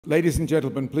Ladies and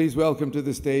gentlemen, please welcome to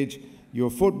the stage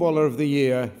your Footballer of the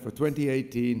Year for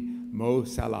 2018, Mo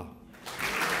Salah.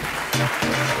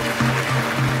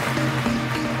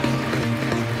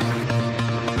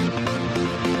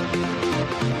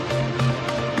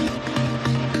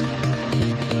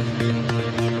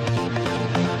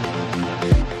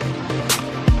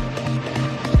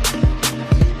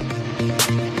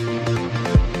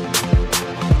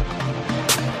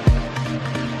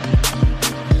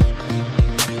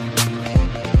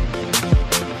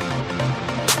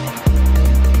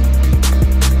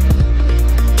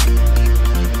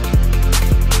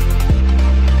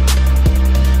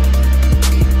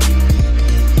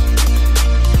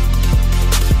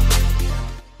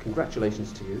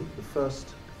 Congratulations to you, the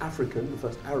first African, the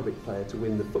first Arabic player to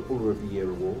win the Footballer of the Year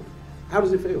award. How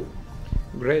does it feel?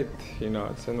 Great,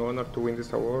 it's an honor to win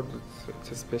this award.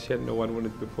 It's special, no one won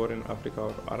it before in Africa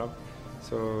or Arab,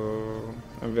 so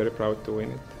I'm very proud to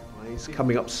win it. It's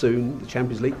coming up soon, the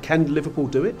Champions League. Can Liverpool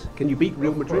do it? Can you beat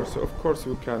Real Madrid? Of course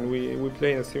we can. We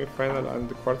play in a semi-final and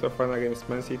the quarter-final against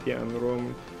Man City and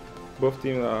Rome. Both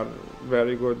teams are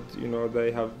very good,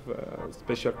 they have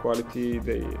special quality,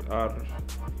 they are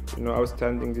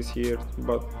outstanding this year,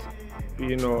 but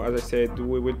as I said,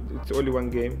 it's only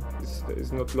one game,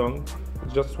 it's not long,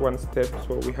 it's just one step,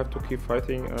 so we have to keep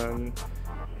fighting, and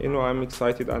I'm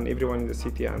excited, and everyone in the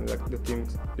city and the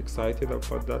team's excited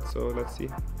about that, so let's see.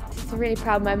 It's a really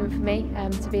proud moment for me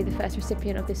to be the first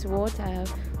recipient of this award,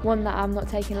 one that I'm not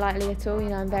taking lightly at all.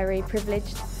 I'm very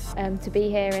privileged to be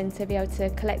here and to be able to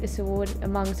collect this award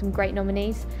among some great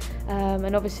nominees,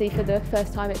 and obviously for the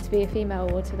first time it to be a female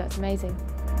award, so that's amazing.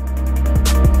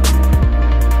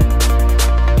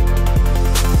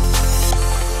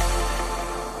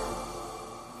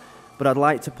 But I'd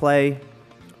like to play a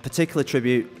particular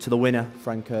tribute to the winner,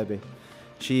 Fran Kirby.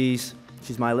 She's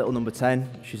my little number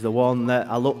 10. She's the one that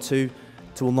I look to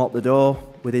unlock the door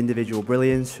with individual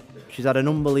brilliance. She's had an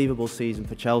unbelievable season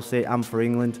for Chelsea and for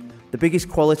England. The biggest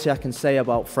quality I can say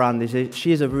about Fran is that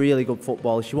she is a really good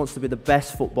footballer. She wants to be the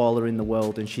best footballer in the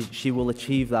world, and she will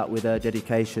achieve that with her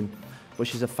dedication. But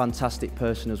she's a fantastic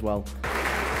person as well.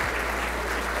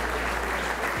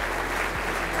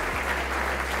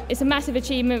 It's a massive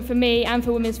achievement for me and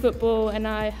for women's football, and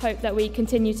I hope that we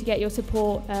continue to get your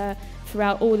support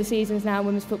throughout all the seasons now in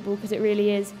women's football, because it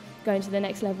really is going to the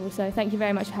next level. So thank you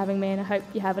very much for having me, and I hope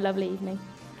you have a lovely evening.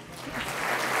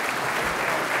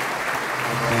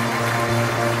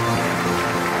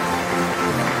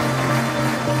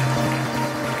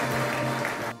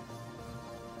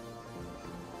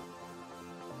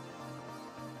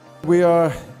 We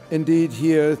are indeed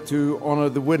here to honour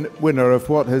the winner of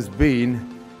what has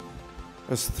been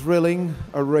as thrilling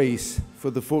a race for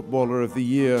the Footballer of the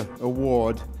Year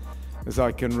award as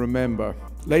I can remember.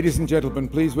 Ladies and gentlemen,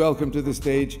 please welcome to the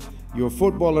stage your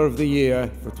Footballer of the Year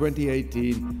for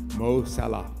 2018, Mo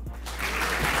Salah.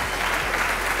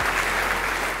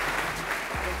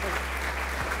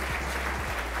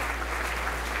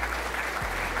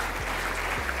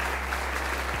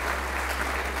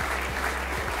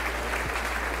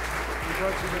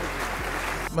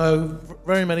 Mo,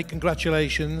 very many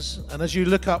congratulations, and as you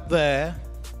look up there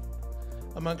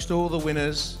amongst all the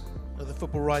winners of the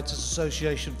Football Writers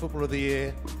Association Football of the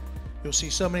Year, you'll see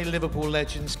so many Liverpool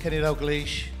legends: Kenny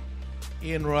Dalglish,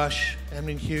 Ian Rush,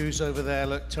 Emlyn Hughes over there,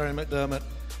 look, Terry McDermott.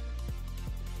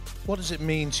 What does it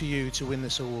mean to you to win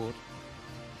this award?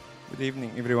 Good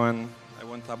evening everyone. I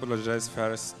want to apologize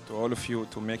first to all of you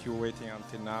to make you waiting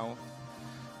until now,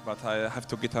 but I have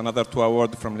to get another 2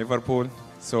 awards from Liverpool,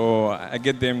 so I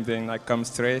get them, then I come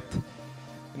straight.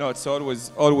 It's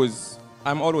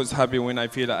I'm always happy when I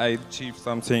feel I achieve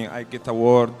something, I get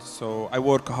award, so I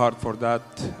work hard for that.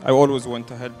 I always want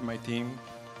to help my team,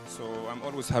 so I'm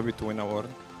always happy to win award.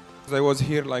 I was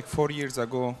here like 4 years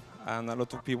ago, and a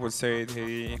lot of people said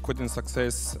he couldn't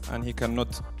success and he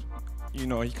cannot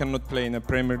play in a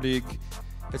Premier League.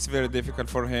 It's very difficult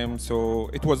for him, so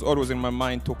it was always in my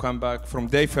mind to come back. From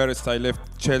day first I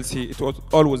left Chelsea, it was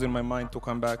always in my mind to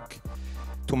come back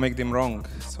to make them wrong,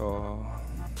 so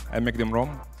I make them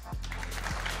wrong.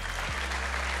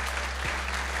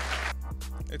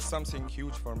 It's something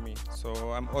huge for me,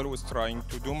 so I'm always trying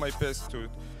to do my best to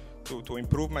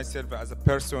improve myself as a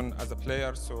person, as a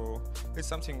player, so it's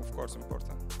something, of course,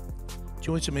 important.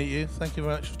 Joy to meet you. Thank you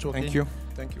very much for talking. Thank you.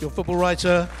 Thank you. Your football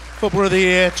writer, Footballer of the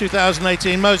Year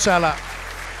 2018, Mo Salah.